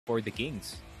for the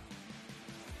Kings.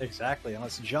 Exactly. And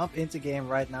let's jump into game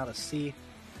right now to see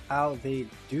how they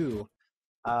do.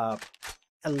 A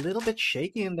little bit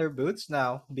shaky in their boots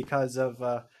now because of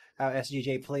how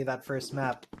SGJ played that first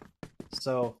map.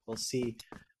 So we'll see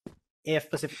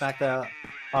if Pacific Macta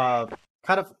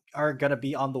kind of are going to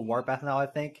be on the warpath now, I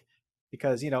think.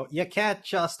 Because, you can't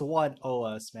just 1-0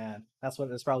 us, man. That's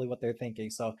probably what they're thinking.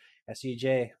 So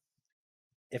SGJ,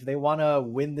 if they want to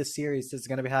win this series, it's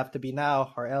going to have to be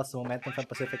now, or else the momentum from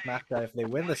Pacific Macta, if they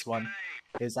win this one,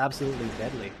 is absolutely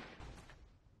deadly.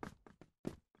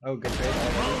 Oh, good trade.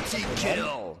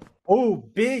 Multi-kill! Oh,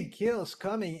 big kills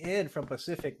coming in from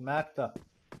Pacific Macta.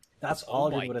 That's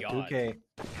Aldrin with a 2K.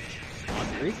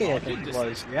 3K, I think it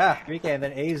was. Yeah, 3K, and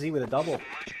then AZ with a double.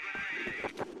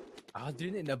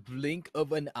 Aldrin in a blink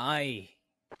of an eye.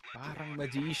 Parang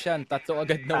magician. Tatlo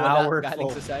agad na wala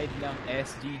galing sa side ng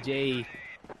SGJ.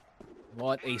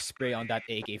 What a spray on that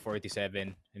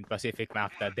AK-47 in Pacific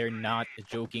Macta. They're not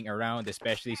joking around,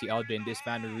 especially si Aldrin. This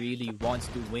man really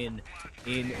wants to win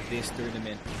in this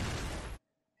tournament.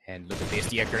 And look at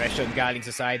this, the aggression galing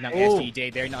sa side ng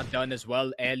SGJ. They're not done as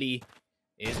well. Ellie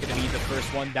is going to be the first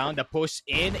one down. The push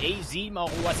in. AZ,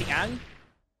 makukuha si Ang.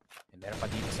 And meron pa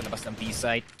dito sa labas ng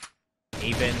B-site.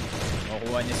 Haven,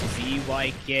 makukuha niya si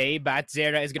ZYK.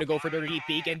 Batzera is gonna go for the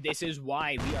repeat, and this is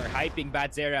why we are hyping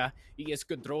Batzera. He is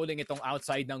controlling itong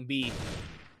outside ng B.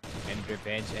 And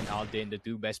Revenge and Aldrin, the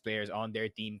two best players on their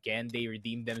team. Can they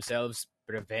redeem themselves?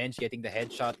 Revenge getting the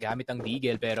headshot gamit ang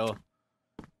Deagle, pero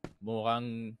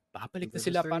mukhang babalik na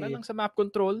sila para lang sa map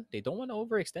control. They don't want to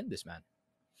overextend this, man.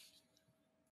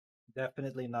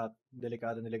 Definitely not.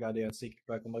 Delikado yan.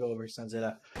 Kung mag-overextend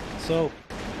sila. So,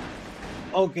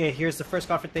 okay, here's the first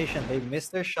confrontation. They miss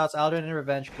their shots. Aldrin and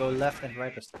Revenge go left and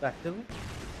right respectively.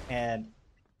 And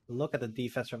look at the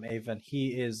defense from Avon.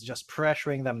 He is just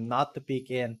pressuring them not to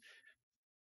peek in.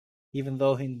 Even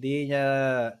though he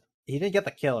didn't get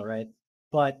the kill, right?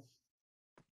 But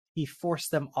he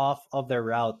forced them off of their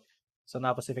route. So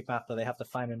now Pacific Macta, they have to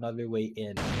find another way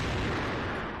in.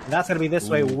 And that's going to be this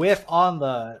way. Whiff on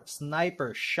the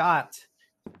sniper shot.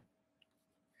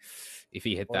 If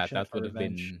he hit that would have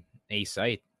been a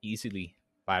sight easily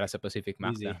para sa Pacific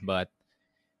Macta. But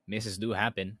misses do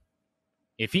happen.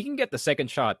 If he can get the second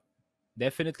shot,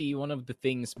 definitely one of the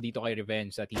things dito kay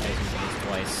Revenge that he hasn't missed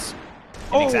twice.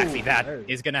 And exactly that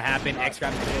is going to happen.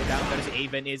 X-Ram is going to go down. But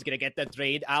Avon is going to get the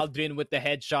trade. Aldrin with the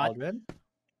headshot. Aldrin?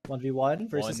 1v1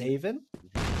 versus Avon.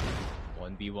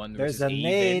 1v1 versus There's a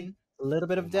nade. A little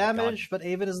bit of damage, but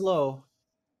Avon is low.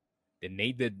 The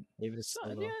nade did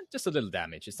just a little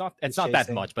damage. It's not chasing.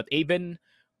 that much, but Avon,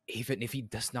 if he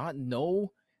does not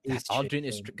know that Aldrin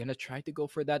is gonna try to go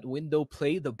for that window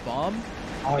play, the bomb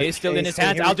is still in his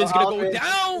hands. Aldrin's gonna go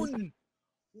down.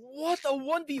 What a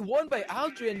 1v1 by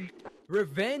Aldrin.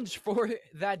 Revenge for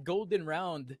that golden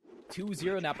round.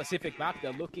 2-0 now. Pacific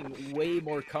Macta looking way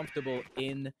more comfortable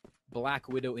in Black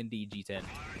Widow in the G10.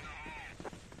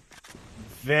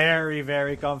 Very,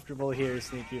 very comfortable here,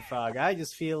 Sneaky Frog. I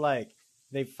just feel like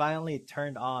they finally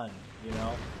turned on,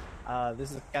 This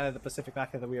is kind of the Pacific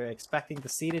Macta that we were expecting to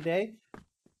see today.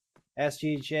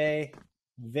 SGJ,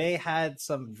 they had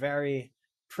some very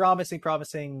promising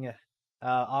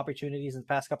opportunities in the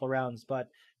past couple rounds, but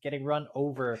getting run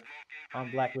over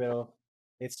on Black Widow,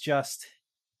 it's just,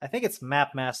 I think it's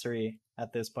map mastery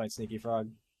at this point, Sneaky Frog.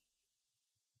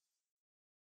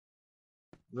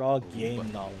 Raw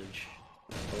game knowledge.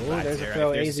 Oh, there's a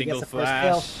throw. AZ gets the first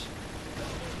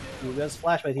kill. He does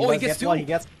flash, but he gets one. He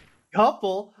gets a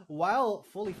couple while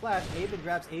fully flashed. Avon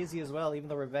grabs AZ as well, even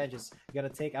though Revenge is going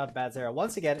to take out Batzera.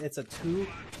 Once again, it's a 2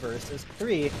 versus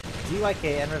 3.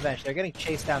 ZYK and Revenge, they're getting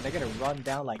chased down. They're going to run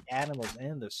down like animals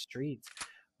in the streets.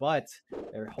 But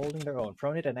they're holding their own.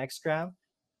 Pronit and X-Cram,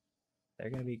 they're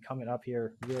going to be coming up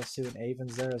here real soon.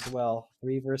 Avon's there as well.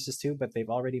 3 versus 2, but they've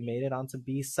already made it onto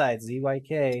B side.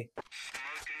 ZYK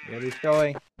really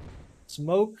throwing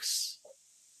smokes.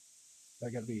 They're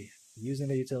going to be using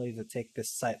the utility to take this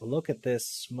site. Look at this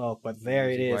smoke, but there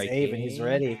it is. Avon, he's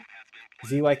ready.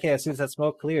 ZYK, as soon as that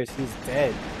smoke clears, he's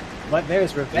dead. But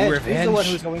there's Revenge. He's the one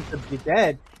who's going to be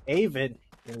dead. Avon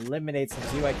eliminates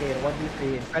ZYK in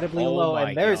 1v3, incredibly low.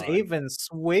 And there's Avon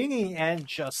swinging and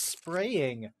just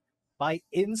spraying by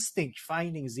instinct,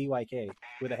 finding ZYK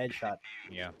with a headshot.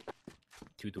 Yeah.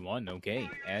 2-1. Okay.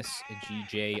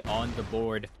 SGJ on the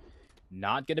board.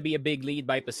 Not going to be a big lead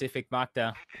by Pacific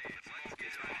Macta.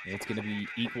 It's going to be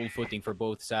equal footing for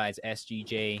both sides.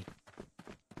 SGJ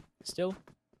still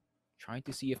trying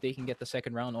to see if they can get the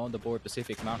second round on the board.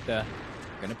 Pacific Macta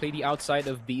going to play the outside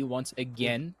of B once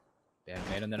again. Pero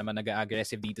meron na naman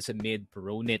nag-aggressive dito sa mid.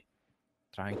 Pronit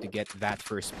trying to get that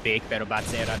first pick. Pero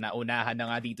Batsera, naunahan na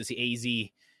nga dito si AZ.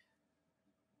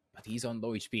 But he's on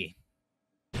low HP.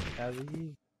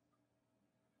 And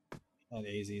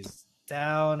AZ's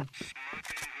down.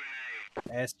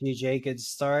 SGJ could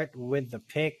start with the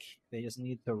pick. They just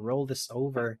need to roll this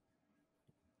over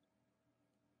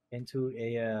into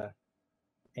a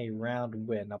round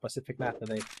win. Now, Pacific Macta,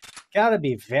 they gotta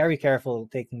be very careful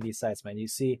taking these sites, man. You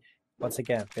see, once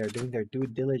again, they're doing their due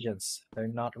diligence. They're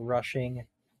not rushing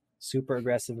super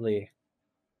aggressively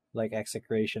like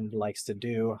Execration likes to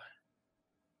do.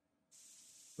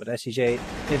 But SGJ,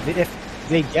 if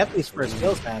they get these first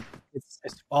kills, man,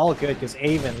 it's all good because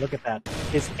Avon, look at that.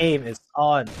 His aim is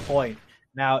on point.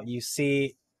 Now, you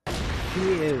see,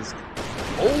 he is...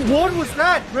 Oh, what was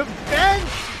that? Revenge!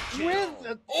 With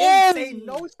an insane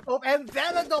no-scope, and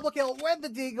then a double kill with the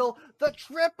Deagle, the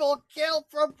triple kill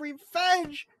from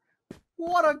Revenge!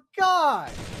 What a guy!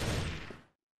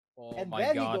 Oh and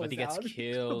my god, but he gets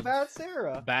killed.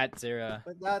 Batsera.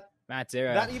 But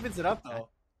that evens it up, though.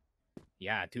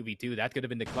 Yeah, 2v2, that could have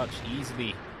been the clutch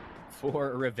easily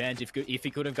for Revenge. If he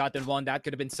could have gotten one, that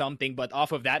could have been something, but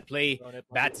off of that play,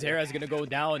 Batsera is going to go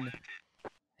down.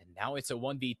 Now it's a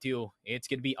 1v2. It's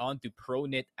going to be on to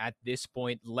ProNit at this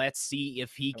point. Let's see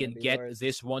if he can get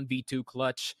this 1v2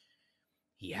 clutch.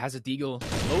 He has a Deagle.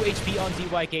 Low HP on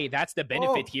ZYK. That's the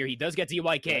benefit here. He does get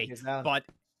ZYK, but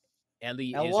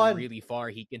Ellie is really far.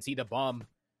 He can see the bomb.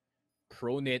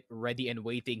 ProNit ready and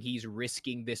waiting. He's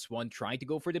risking this one, trying to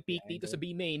go for the peak. Dito sa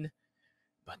B main.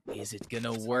 But is it going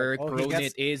to work?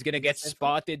 ProNit is going to get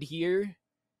spotted here.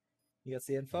 You got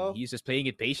the info? He's just playing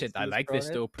it patient. I like this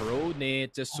though.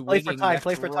 ProNit just swinging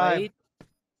play for time.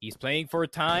 He's playing for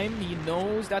time. He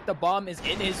knows that the bomb is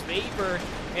in his favor.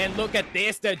 And look at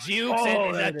this, the jukes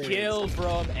and the kill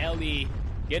from Ellie.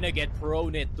 Gonna get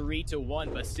ProNit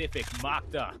 3-1. Pacific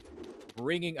Macta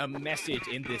bringing a message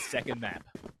in this second map.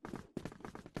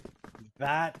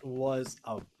 That was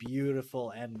a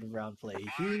beautiful end round play.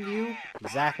 He knew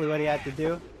exactly what he had to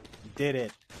do. Did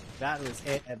it. That was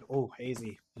it. And AZ.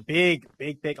 Big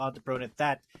pick onto ProNit.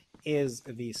 That is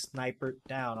the sniper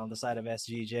down on the side of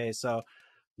SGJ. So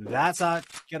that's not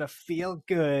going to feel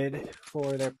good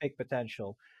for their pick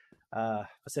potential.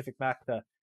 Pacific Macta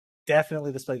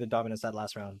definitely displayed the dominance that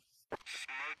last round.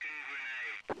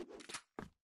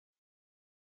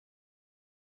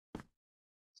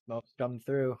 Smoke's coming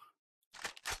through.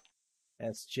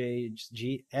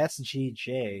 SGJ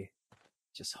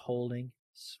just holding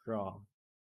strong.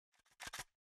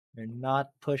 They're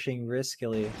not pushing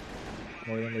riskily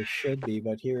more than they should be,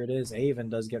 but here it is. Avon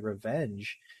does get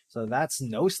revenge. So that's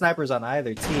no snipers on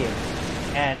either team.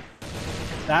 And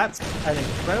that's an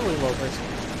incredibly low person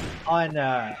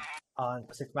on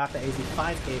Pacific Macta. AZ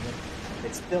finds Avon.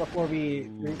 It's still a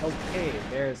 4v3. Okay,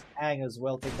 there's Ang as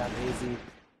well, take down AZ.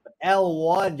 But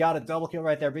L1 got a double kill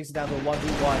right there, brings it down to a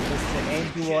 1v1. This is an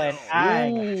aim duel, and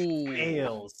Ang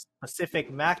fails. Pacific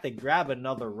Macta grab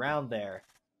another round there.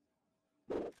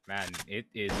 Man, it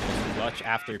is clutch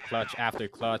after clutch after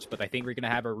clutch, but I think we're going to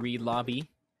have a re-lobby.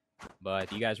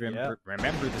 But you guys remember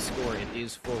the score. It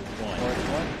is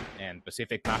 4-1. And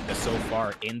Pacific Macta so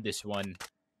far in this one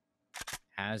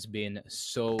has been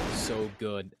so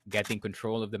good getting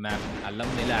control of the map. Alam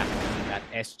nila that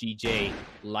SGJ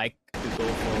like to go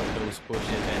for those pushes,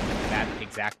 and that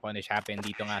exact punish happened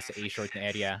dito nga sa A-short na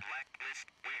area.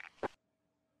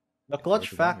 The clutch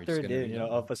factor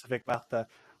of Pacific Macta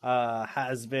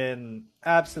has been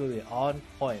absolutely on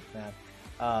point, man.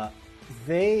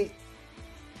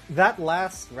 That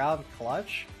last round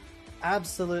clutch,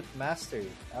 absolute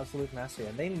mastery,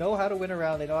 and they know how to win a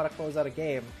round. They know how to close out a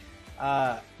game.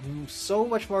 So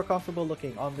much more comfortable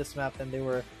looking on this map than they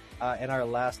were in our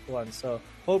last one. So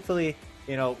hopefully,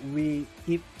 we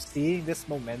keep seeing this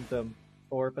momentum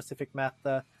for Pacific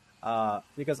Macta,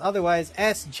 because otherwise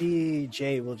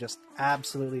SGJ will just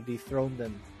absolutely dethrone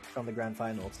them from the grand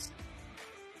finals.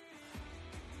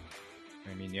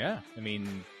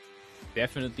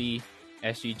 Definitely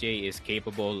SGJ is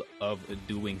capable of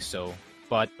doing so,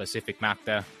 but Pacific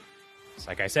Macta,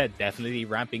 like I said, definitely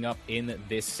ramping up in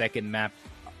this second map.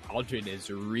 Aldrin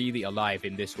is really alive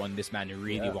in this one. This man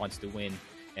really wants to win,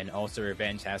 and also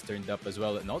Revenge has turned up as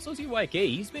well, and also ZYK,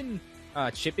 he's been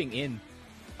chipping in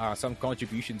some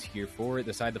contributions here for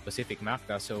the side of Pacific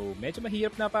Macta. So medyo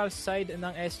mahirap na para sa side ng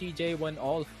SGJ when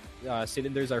all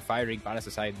cylinders are firing para sa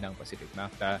side ng Pacific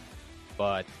Macta.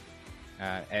 But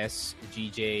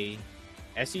SGJ,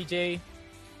 I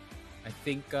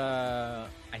think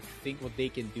what they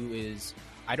can do is,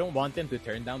 I don't want them to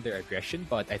turn down their aggression,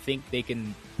 but I think they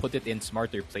can put it in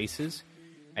smarter places.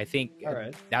 I think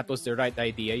that was the right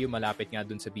idea. Yung malapit nga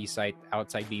dun sa B site,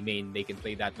 outside B main, they can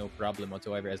play that no problem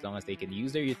whatsoever as long as they can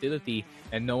use their utility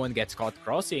and no one gets caught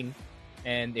crossing.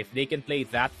 And if they can play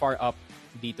that far up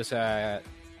dito sa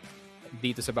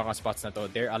baka spots na to,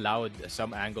 they're allowed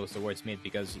some angles towards mid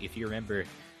because if you remember,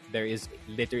 there is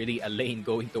literally a lane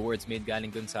going towards mid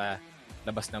galing dun sa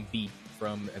labas ng B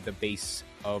from the base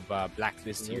of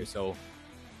Blacklist here. So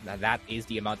that is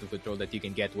the amount of control that you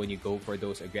can get when you go for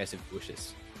those aggressive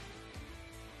pushes.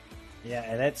 Yeah,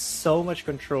 and it's so much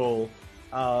control.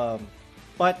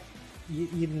 But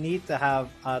you need to have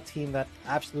a team that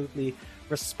absolutely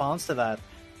responds to that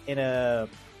in a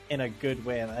good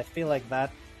way. And I feel like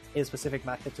that is Pacific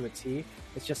Macta to a T.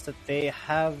 It's just that they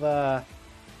have a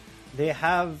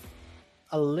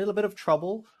little bit of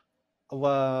trouble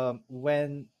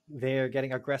when they're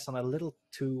getting aggressed on a little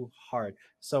too hard.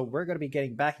 So we're going to be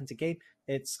getting back into game.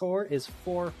 Its score is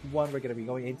 4-1. We're going to be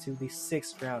going into the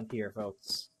 6th round here,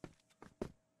 folks.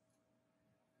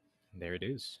 There it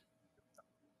is.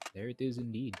 There it is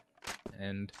indeed.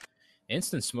 And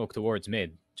instant smoke towards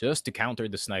mid just to counter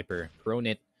the sniper.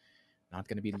 Pronit not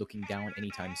going to be looking down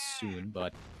anytime soon,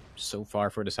 but so far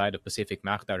for the side of Pacific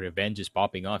Macta, revenge is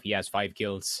popping off. He has 5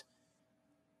 kills.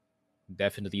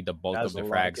 Definitely the bulk of the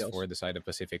frags for the side of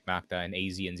Pacific Macta, and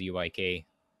AZ and ZYK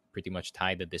pretty much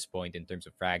tied at this point in terms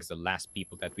of frags. The last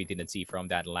people that we didn't see from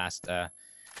that last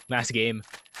game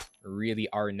really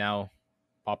are now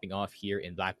popping off here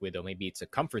in Black Widow. Maybe it's a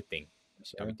comfort thing.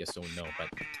 I just don't know. But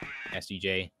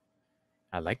SGJ,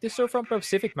 I like this so from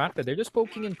Pacific Macta. They're just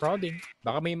poking and prodding.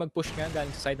 Baka may mag-push nga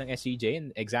galing sa side ng SGJ,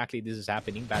 and exactly this is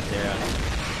happening. Batera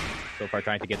so far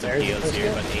trying to get some kills here,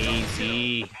 but AZ,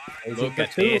 look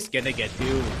at this, gonna get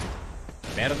 2.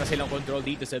 Meron na silang control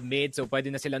dito sa mid, so pwede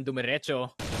na silang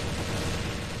dumiretso.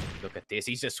 Look at this,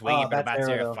 he's just swinging, but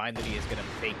Batera finally is gonna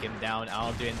fake him down.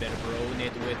 Aldrin, then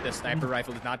Pronit with the sniper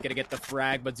rifle is not gonna get the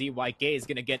frag, but ZYK is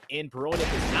gonna get in. Pronit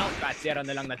is out, Batera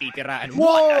na lang natitira, and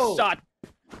what a shot!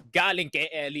 Galing kay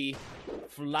Ellie,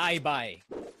 flyby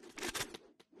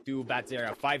to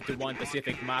Batera. 5-1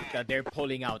 Pacific Macta. They're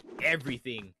pulling out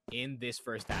everything in this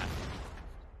first half.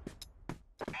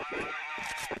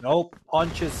 No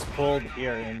punches pulled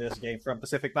here in this game from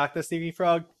Pacific Macta. Stevie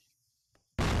Frog,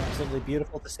 absolutely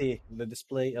beautiful to see the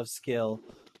display of skill.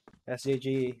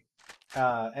 SGJ,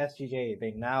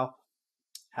 they now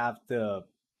have to,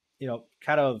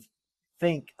 kind of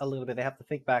think a little bit. They have to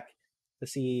think back to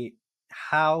see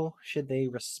how should they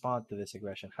respond to this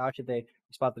aggression? How should they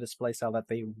respond to this playstyle that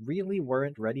they really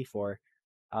weren't ready for?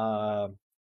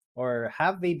 Or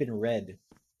have they been read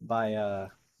by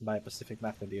Pacific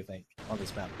Macta, do you think, on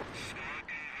this map?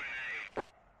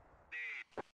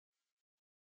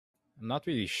 I'm not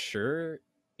really sure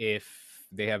if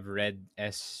they have read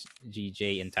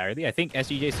SGJ entirely. I think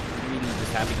SGJ is really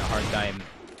just having a hard time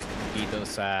dito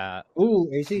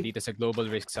sa global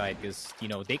risk side because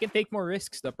they can take more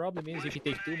risks. The problem is if you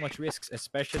take too much risks,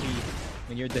 especially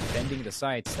when you're defending the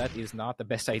sites, that is not the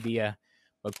best idea.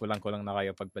 Pag kulang-kulang na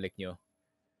kayo pagbalik nyo.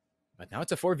 But now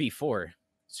it's a 4v4.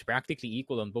 It's practically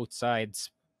equal on both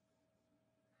sides.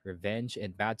 Revenge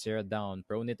and Batera down.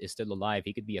 Pronit is still alive.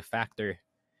 He could be a factor.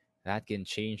 That can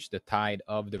change the tide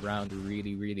of the round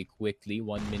really, really quickly.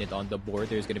 1 minute on the board.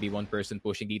 There's going to be one person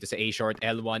pushing dito sa A short.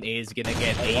 L1 is going to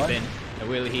get even.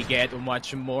 Will he get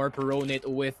much more? Pronit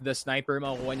with the sniper.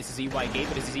 Makukuha niya si ZYK.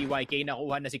 But si ZYK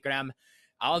nakuha na si Cram.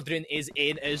 Aldrin is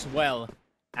in as well.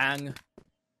 Ang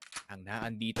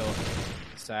naan dito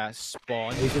sa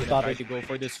spawn. He's going to try to go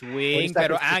for the swing.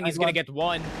 Pero Ang is going to get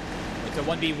 1. It's a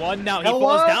 1v1 now. He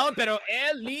falls down. Pero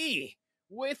Ellie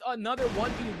with another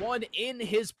 1v1 in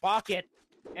his pocket.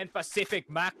 And Pacific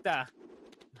Macta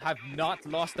have not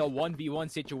lost a 1v1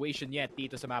 situation yet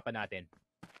dito sa mapa natin.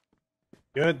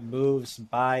 Good moves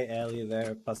by Ellie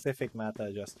there. Pacific Macta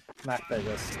just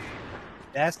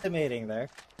estimating there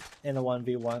in the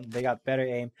 1v1. They got better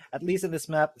aim. At least in this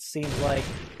map, it seems like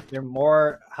they're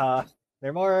more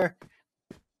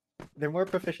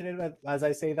proficient in it. As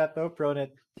I say that though,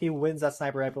 Pronit, he wins that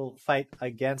sniper rifle fight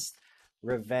against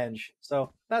Revenge.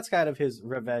 So that's kind of his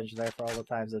revenge there for all the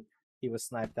times that he was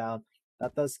sniped down.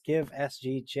 That does give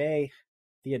SGJ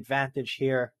the advantage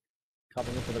here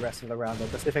coming into the rest of the round. But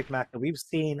Pacific Macta, we've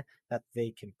seen that they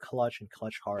can clutch and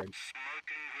clutch hard.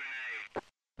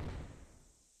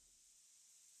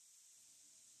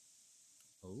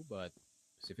 Oh, but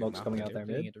Pacific Macta, coming out there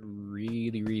playing it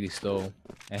really, really slow.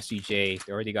 SGJ,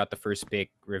 they already got the first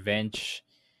pick. Revenge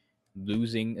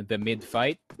losing the mid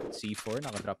fight. C4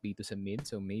 nakadrop dito sa mid,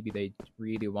 so maybe they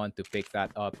really want to pick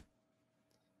that up.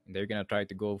 And they're gonna try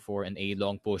to go for an A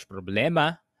long push.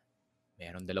 Problema,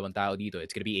 meron dalawang tao dito.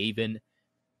 It's gonna be Avon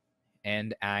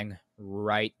and Ang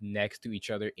right next to each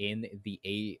other in the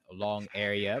A long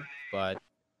area, but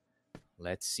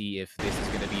let's see if this is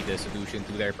going to be the solution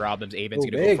to their problems. Avon's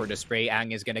going to go for the spray.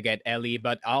 Ang is going to get Ellie,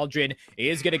 but Aldrin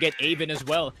is going to get Avon as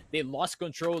well. They lost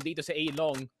control dito sa A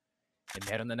long. And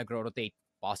meron na nagro-rotate.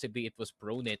 Possibly it was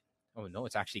Pronit. Oh no,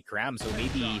 it's actually Cram. So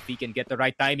maybe if he can get the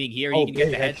right timing here, he can get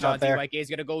the headshot. DYK is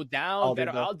going to go down.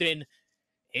 Pero Aldrin,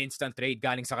 instant trade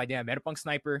galing sa kanya. Meron pang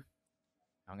sniper.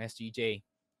 Ang SGJ,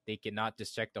 they cannot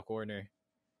just check the corner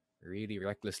really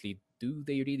recklessly. Do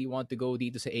they really want to go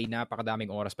dito sa A?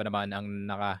 Napakadaming oras pa naman ang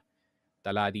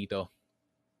nakatala dito.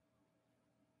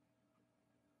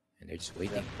 And they're just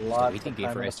waiting. It's a waiting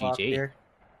game for SGJ.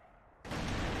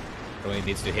 Only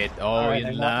needs to hit. Oh,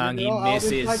 yun lang. He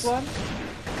misses. It's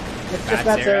just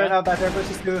Batzera now. Batzera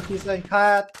versus 2. He's like,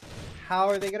 cut. How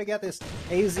are they going to get this?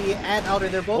 AZ and Aldrin,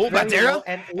 they're both very low.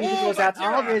 And AZ goes out.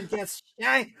 Aldrin gets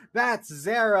shanked.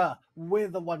 Batzera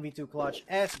with the 1v2 clutch.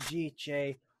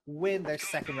 SGJ win their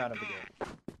second round of the game.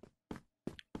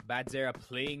 Batzera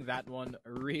playing that one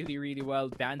really, really well.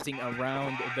 Dancing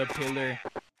around the pillar.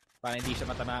 Para hindi siya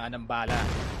matamaan ng bala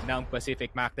ng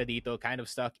Pacific Macta dito. Kind of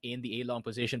stuck in the A-long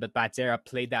position. But Batzera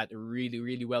played that really,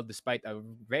 really well despite a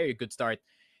very good start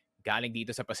galing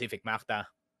dito sa Pacific Macta.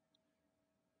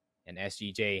 And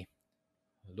SGJ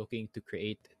looking to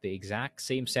create the exact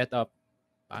same setup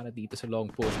para dito sa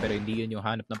long push. Pero hindi yun yung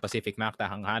hanap ng Pacific Macta.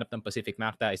 Ang hanap ng Pacific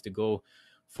Macta is to go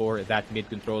for that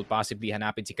mid-control. Possibly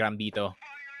hanapin si Cram dito.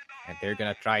 And they're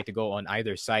gonna try to go on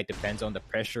either side. Depends on the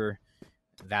pressure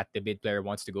that the mid player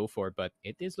wants to go for, but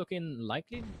it is looking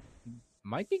likely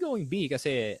might be going B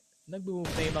kasi nag-move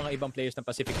na yung mga ibang players ng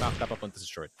Pacific Macta papunta sa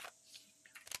short.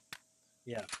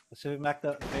 Yeah, Pacific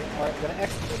Macta, they are going to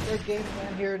execute their game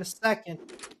plan here in a second.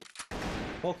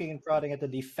 Poking and prodding at the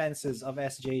defenses of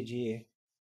SJG.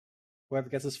 Whoever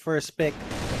gets his first pick,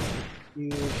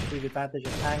 huge advantage.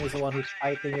 And Tang is the one who's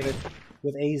fighting it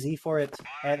with AZ for it.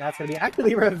 And that's going to be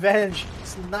actually Revenge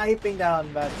sniping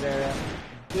down Batzera.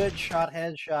 Good shot,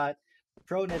 headshot.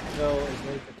 Pronit, though, is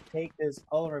going to take his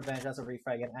own revenge. That's a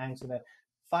refrag, and Ang's going to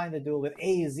find the duel with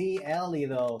AZ. Ellie,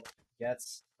 though,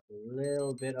 gets a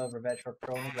little bit of revenge for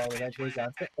Pronit, while revenge goes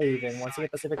down to Avon. Once again,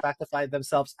 Pacific Macta find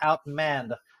themselves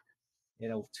outmanned.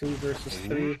 2 versus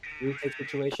 3 retake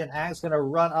situation. Ang's going to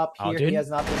run up here. Aldrin? He has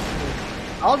not been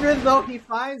seen. Aldrin, though, he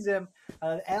finds him.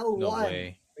 L1 no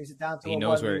way. brings it down to he a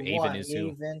knows 1v1. where Avon is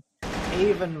too.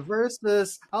 Avon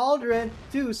versus Aldrin,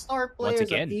 2 star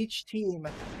players of each team.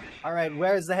 All right,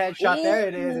 where's the headshot? Ooh. There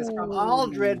it is. It's from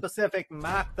Aldrin, Pacific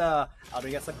Macta.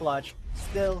 Aldrin gets a clutch.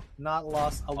 Still not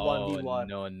lost a 1v1.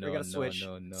 No, We're going to switch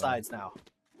sides now.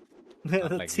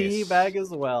 Little like teabag as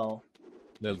well.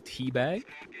 Little teabag?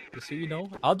 Just so you know.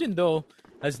 Aldrin, though,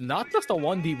 has not lost a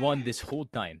 1v1 this whole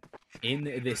time in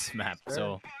this map. Sure.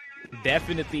 So,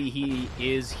 definitely he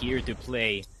is here to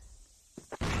play.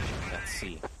 Let's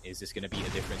see. Is this going to be a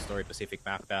different story? Pacific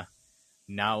Macta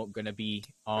now going to be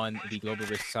on the global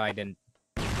risk side, and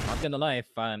not going to lie,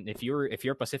 if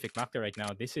you're Pacific Macta right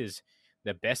now, this is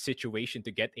the best situation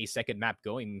to get a second map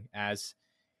going, as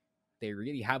they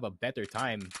really have a better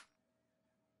time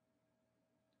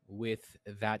with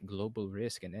that global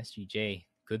risk, and SGJ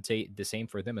could say the same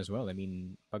for them as well. I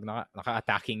mean, pag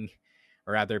naka-attacking,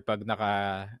 or rather pag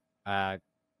naka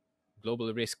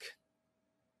global risk,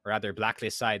 rather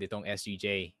blacklist side itong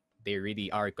SGJ, they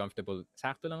really are comfortable.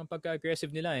 Sakto lang ang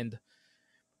pagka-aggressive nila, and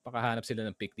pakahanap sila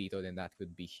ng pick dito, then that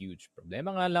could be huge.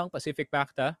 Problema nga lang, Pacific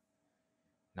Macta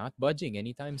not budging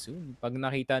anytime soon. Pag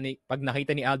nakita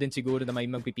ni Alden siguro na may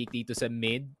magpipick dito sa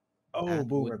mid, that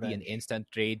would be an instant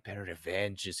trade, pero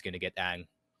Revenge is gonna get Ang.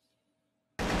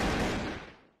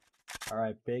 All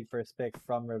right, big first pick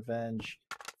from Revenge,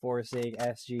 forcing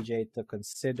SGJ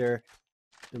to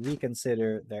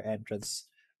reconsider their entrance.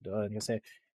 Kasi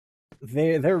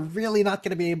they're really not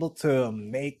going to be able to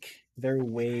make their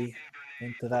way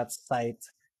into that site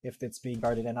if it's being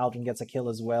guarded, and Aldrin gets a kill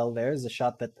as well. There's a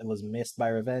shot that was missed by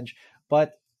Revenge,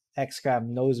 but Xcram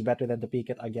knows better than to peek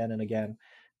it again and again.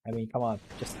 I mean, come on,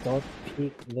 just don't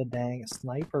peek the dang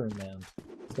sniper, man.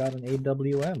 He's got an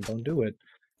AWM, don't do it.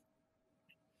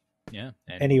 Yeah.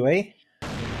 Anyway.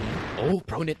 Oh,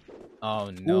 Pronit. Oh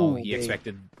no, he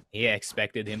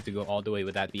expected him to go all the way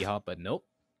with that B-hop, but nope.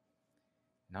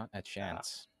 Not a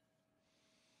chance.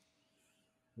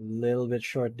 Little bit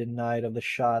short, denied of the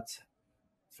shot.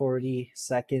 40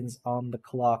 seconds on the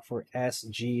clock for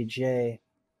SGJ.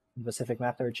 Pacific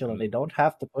Macta are chilling. They don't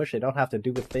have to push. They don't have to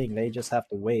do a thing. They just have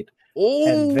to wait. Oh!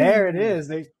 And there it is.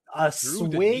 A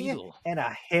swing and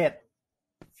a hit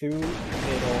through the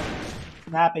middle.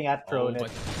 Snapping at Pronit.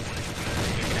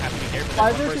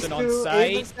 5 versus 2.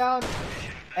 Avon's down.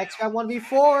 Extra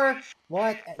 1v4.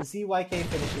 What? ZYK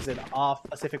finishes it off.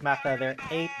 Pacific Macta, they're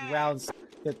 8 rounds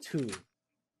to 2.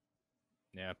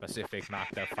 Yeah, Pacific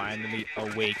Macta finally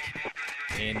awake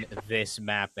in this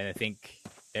map, and I think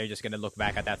they're just gonna look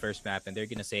back at that first map and they're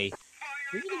gonna say,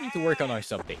 we really need to work on our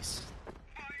sub base.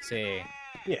 Kasi,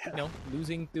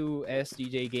 losing to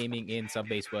SGJ Gaming in sub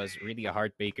base was really a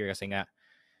heartbreaker kasi nga,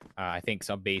 I think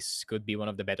sub base could be one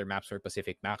of the better maps for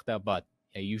Pacific Macta, but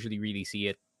I usually really see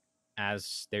it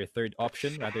as their third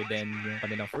option rather than yung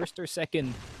kanilang first or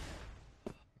second.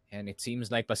 And it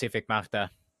seems like Pacific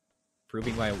Macta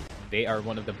proving why they are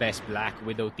one of the best Black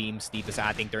Widow teams dito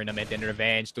sa ating tournament. And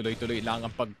Revenge, tuloy-tuloy lang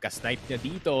ang pagka-snipe niya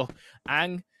dito.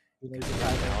 Ang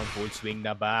down full swing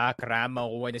na ba? Kram,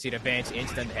 makukuha na si Revenge.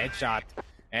 Instant headshot.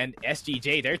 And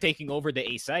SGJ, they're taking over the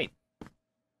A site.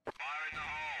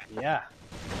 Yeah.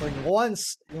 For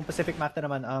once, yung Pacific Macta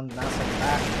naman ang nasa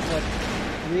back. But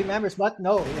 3 members, but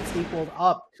no, it's equaled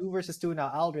up. 2 versus 2 now.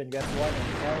 Aldrin gets 1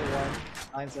 and L1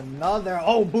 finds another.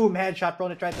 Oh, boom! Headshot.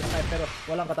 Prone to try to snipe, pero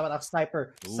walang katapat ang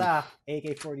sniper sa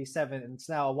AK-47. And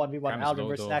it's now a 1v1. Aldrin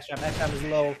versus Ashram. Ashram is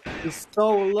low. He's so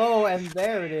low, and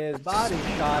there it is. Body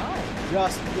shot.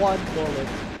 Just 1 bullet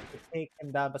to take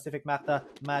him down. Pacific Macta,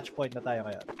 match point na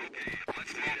tayo ngayon.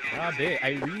 Grabe,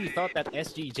 I really thought that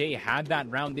SGJ had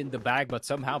that round in the bag, but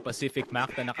somehow Pacific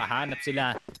Macta nakahanap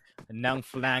sila ng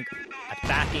flank,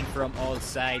 attacking from all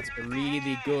sides.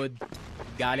 Really good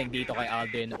galing dito kay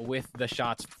Aldrin with the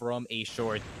shots from a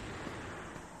short.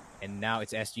 And now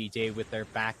it's SGJ with their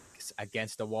backs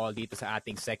against the wall dito sa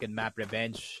ating second map.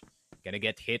 Revenge gonna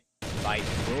get hit by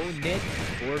Ronet.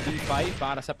 4v5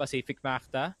 para sa Pacific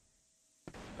Macta.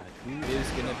 But who is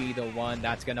gonna be the one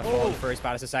that's gonna fall first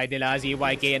para sa side nila?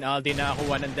 ZYK and Aldrin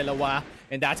nakakuha ng dalawa.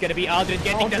 And that's gonna be Aldrin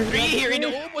getting the 3 here.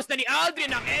 Inuubos na ni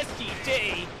Aldrin ang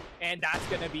SGJ. And that's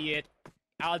gonna be it.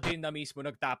 Aldrin na mismo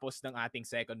nagtapos ng ating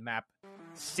second map.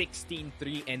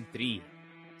 16-3-3.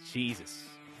 Jesus.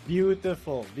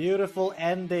 Beautiful. Beautiful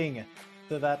ending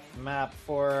to that map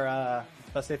for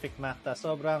Pacific Macta.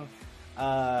 Sobrang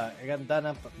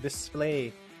ganda ng display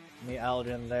ni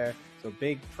Aldrin there. So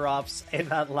big props in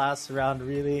that last round.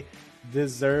 Really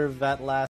deserve that last